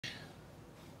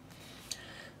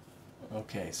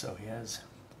Okay, so he has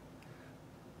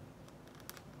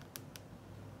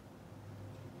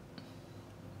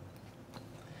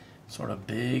sort of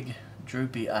big,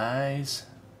 droopy eyes,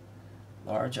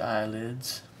 large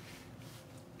eyelids.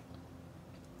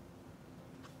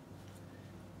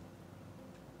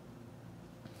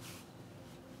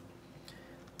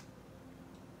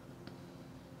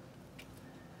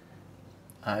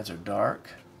 Eyes are dark.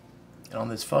 And on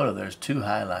this photo there's 2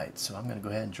 highlights, so I'm going to go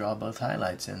ahead and draw both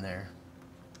highlights in there.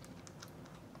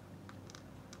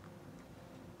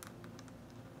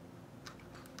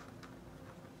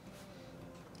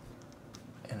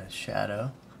 And a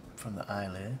shadow from the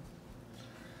eyelid,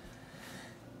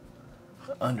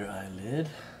 under eyelid,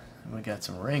 and we got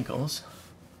some wrinkles.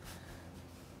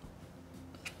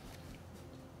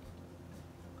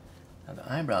 Now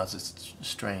the eyebrows is a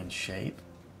strange shape.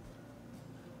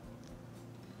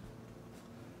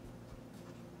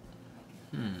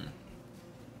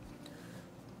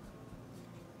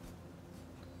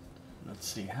 Let's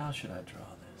see, how should I draw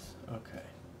this? Okay.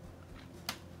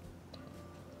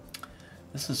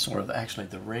 This is sort of actually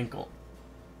the wrinkle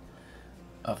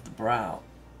of the brow.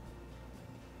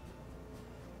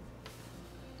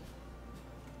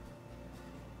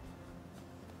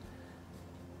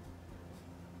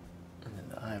 And then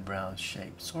the eyebrow is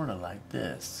shaped sort of like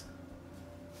this.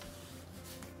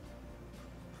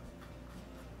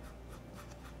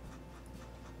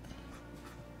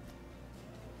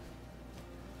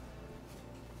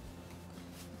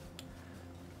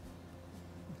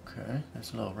 Okay,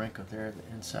 there's a little wrinkle there at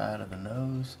the inside of the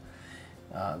nose,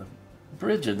 the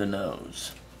bridge of the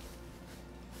nose.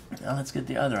 Now let's get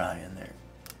the other eye in there.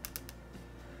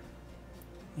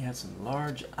 He has some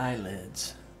large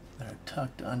eyelids that are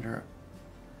tucked under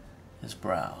his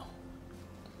brow.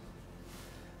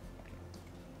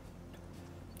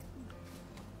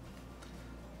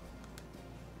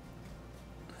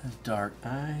 His dark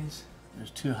eyes.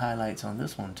 There's 2 highlights on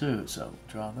this one too, so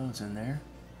draw those in there,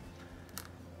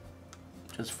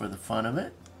 just for the fun of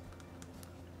it.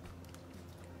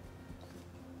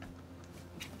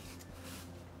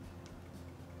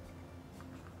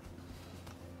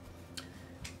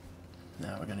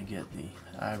 Now we're going to get the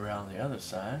eyebrow on the other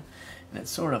side, and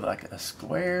it's sort of like a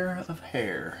square of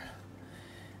hair.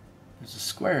 There's a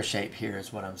square shape here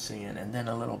is what I'm seeing, and then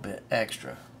a little bit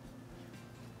extra.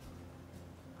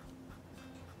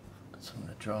 So I'm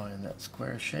going to draw in that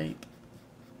square shape,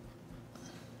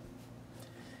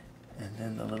 and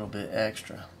then the little bit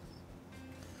extra.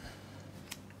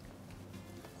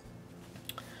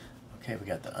 Okay, we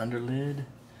got the underlid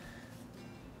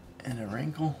and a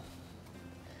wrinkle.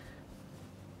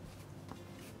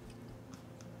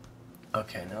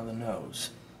 Okay, now the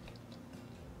nose.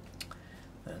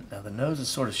 Now the nose is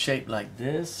sort of shaped like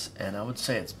this, and I would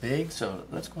say it's big, so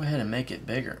let's go ahead and make it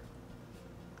bigger.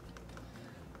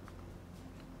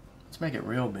 Let's make it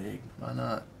real big. Why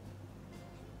not?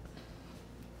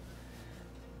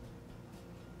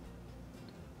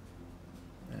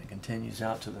 And it continues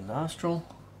out to the nostril.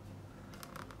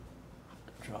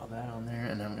 Draw that on there,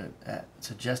 and I'm going to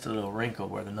suggest a little wrinkle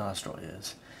where the nostril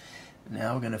is.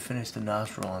 Now we're going to finish the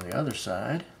nostril on the other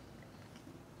side.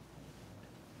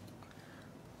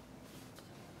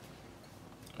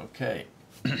 Okay.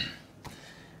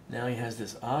 Now he has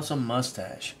this awesome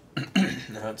mustache.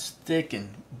 Now it's thick and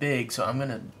big, so I'm going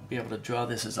to be able to draw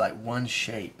this as like one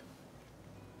shape.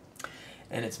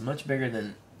 And it's much bigger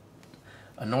than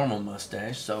a normal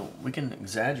mustache, so we can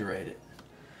exaggerate it.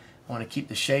 I want to keep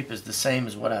the shape as the same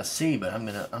as what I see, but I'm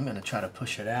gonna try to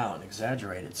push it out and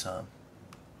exaggerate it some.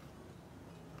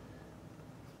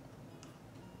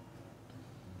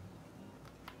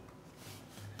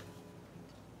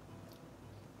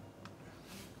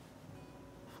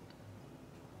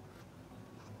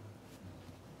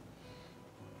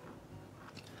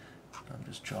 I'm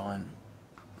just drawing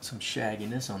some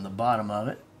shagginess on the bottom of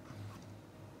it,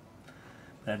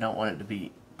 but I don't want it to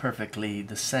be perfectly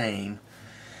the same.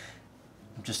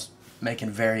 I'm just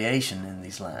making variation in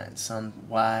these lines, some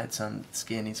wide, some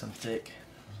skinny, some thick.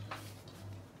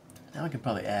 Now I can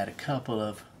probably add a couple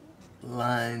of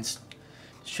lines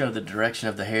to show the direction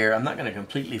of the hair. I'm not going to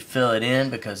completely fill it in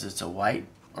because it's a white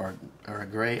or a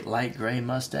gray, light gray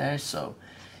mustache, so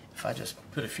if I just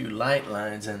put a few light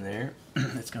lines in there,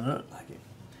 it's going to look like it.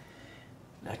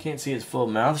 Now I can't see his full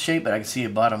mouth shape, but I can see a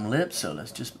bottom lip, so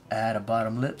let's just add a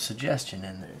bottom lip suggestion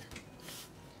in there.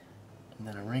 And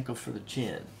then a wrinkle for the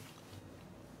chin.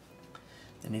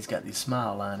 Then he's got these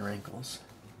smile line wrinkles.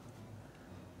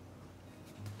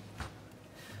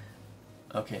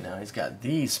 Okay, now he's got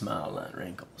these smile line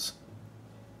wrinkles.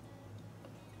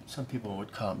 Some people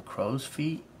would call them crow's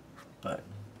feet, but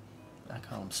I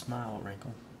call them smile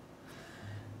wrinkle.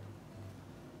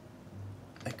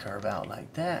 They curve out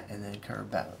like that and then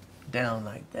curve out down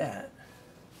like that.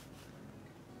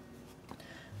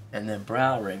 And then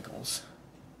brow wrinkles,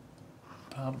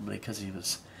 probably because he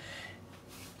was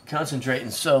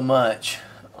concentrating so much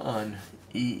on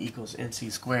E equals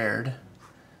NC squared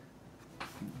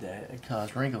that it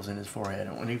caused wrinkles in his forehead.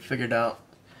 And when he figured out,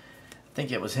 I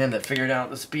think it was him that figured out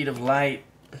the speed of light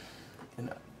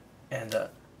and the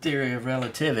theory of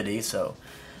relativity, so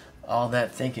all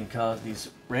that thinking caused these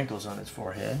wrinkles on his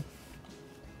forehead.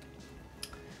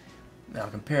 Now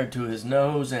compared to his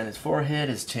nose and his forehead,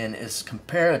 his chin is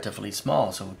comparatively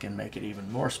small, so we can make it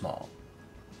even more small,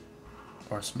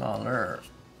 or smaller.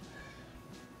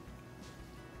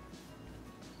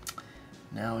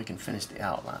 Now we can finish the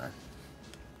outline.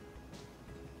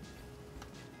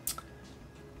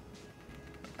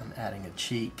 I'm adding a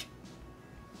cheek.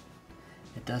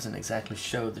 It doesn't exactly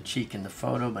show the cheek in the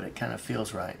photo, but it kind of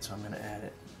feels right, so I'm going to add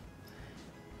it.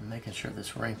 I'm making sure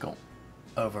this wrinkle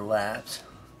overlaps.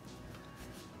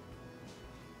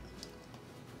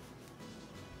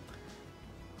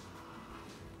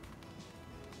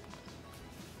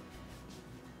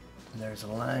 And there's a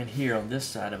line here on this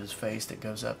side of his face that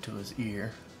goes up to his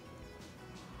ear.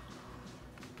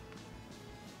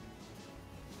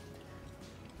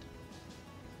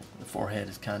 The forehead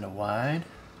is kind of wide,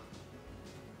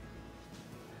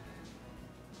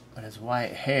 but his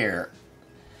white hair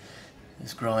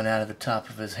is growing out of the top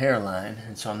of his hairline,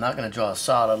 and so I'm not going to draw a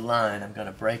solid line. I'm going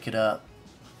to break it up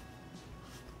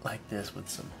like this with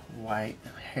some white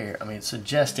hair. I mean,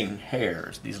 suggesting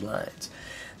hairs, these lines.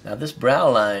 Now this brow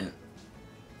line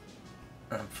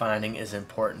I'm finding is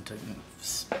important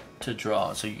to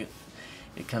draw. So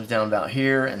it comes down about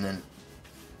here and then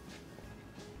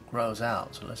grows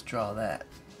out. So let's draw that.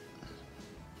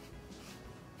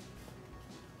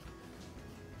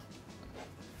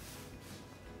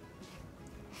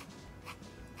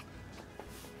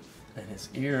 And his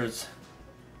ears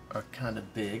are kind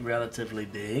of big, relatively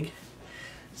big,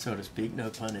 so to speak, no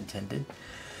pun intended.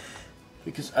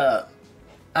 Because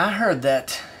I heard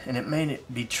that, and it may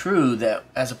be true, that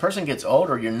as a person gets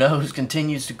older, your nose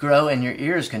continues to grow and your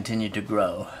ears continue to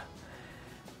grow.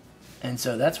 And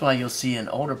so that's why you'll see an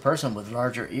older person with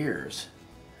larger ears.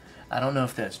 I don't know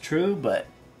if that's true, but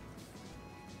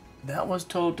that was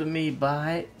told to me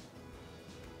by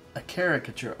a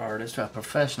caricature artist, a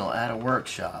professional at a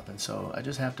workshop, and so I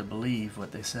just have to believe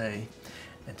what they say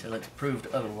until it's proved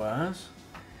otherwise.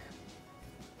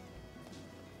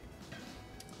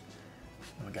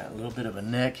 We got a little bit of a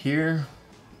neck here.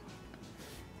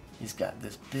 He's got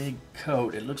this big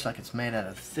coat. It looks like it's made out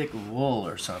of thick wool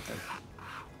or something.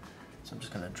 So I'm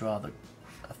just going to draw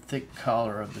a thick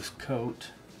collar of this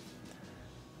coat.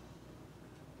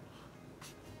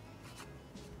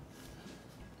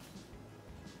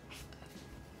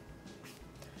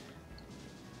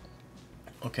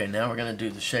 Okay, now we're going to do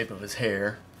the shape of his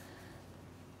hair.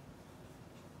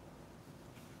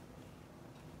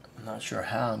 I'm not sure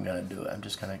how I'm going to do it. I'm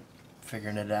just kind of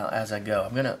figuring it out as I go.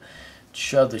 I'm going to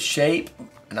show the shape,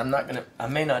 and I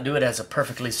may not do it as a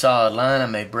perfectly solid line. I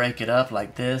may break it up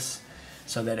like this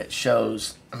so that it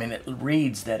shows, I mean, it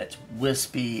reads that it's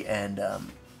wispy and a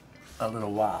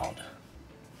little wild.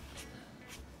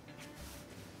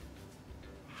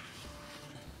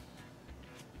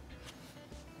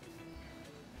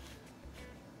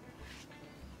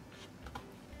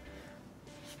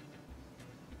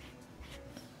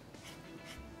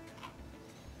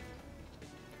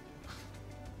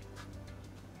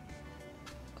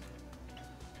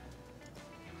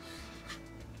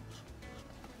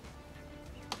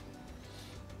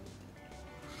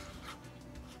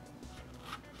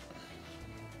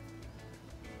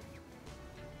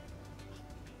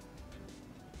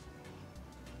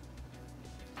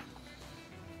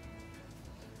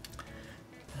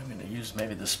 I'm going to use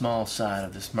maybe the small side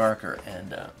of this marker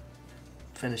and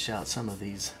finish out some of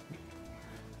these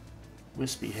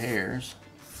wispy hairs.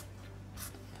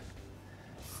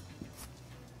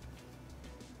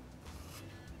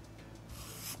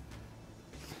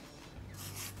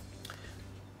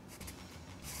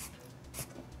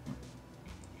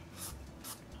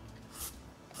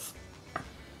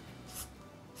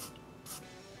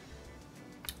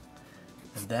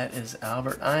 And that is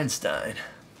Albert Einstein.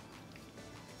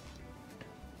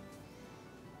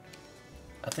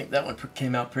 I think that one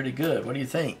came out pretty good. What do you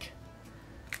think?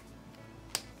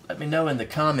 Let me know in the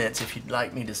comments if you'd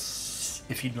like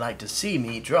to see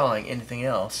me drawing anything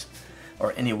else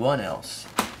or anyone else.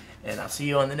 And I'll see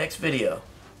you on the next video.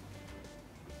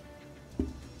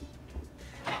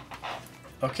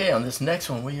 Okay, on this next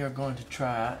one we are going to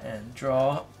try and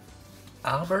draw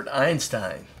Albert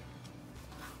Einstein.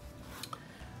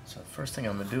 So the first thing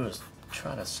I'm going to do is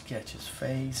try to sketch his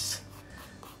face.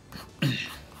 And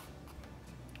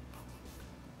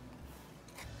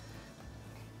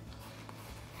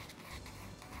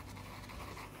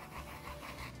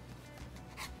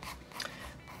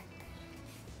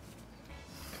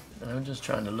I'm just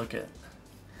trying to look at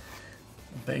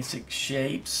basic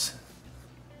shapes.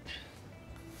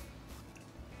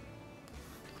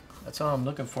 That's all I'm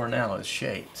looking for now is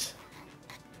shapes.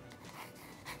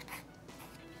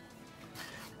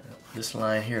 This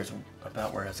line here is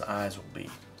about where his eyes will be.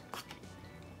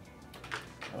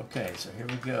 Okay, so here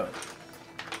we go.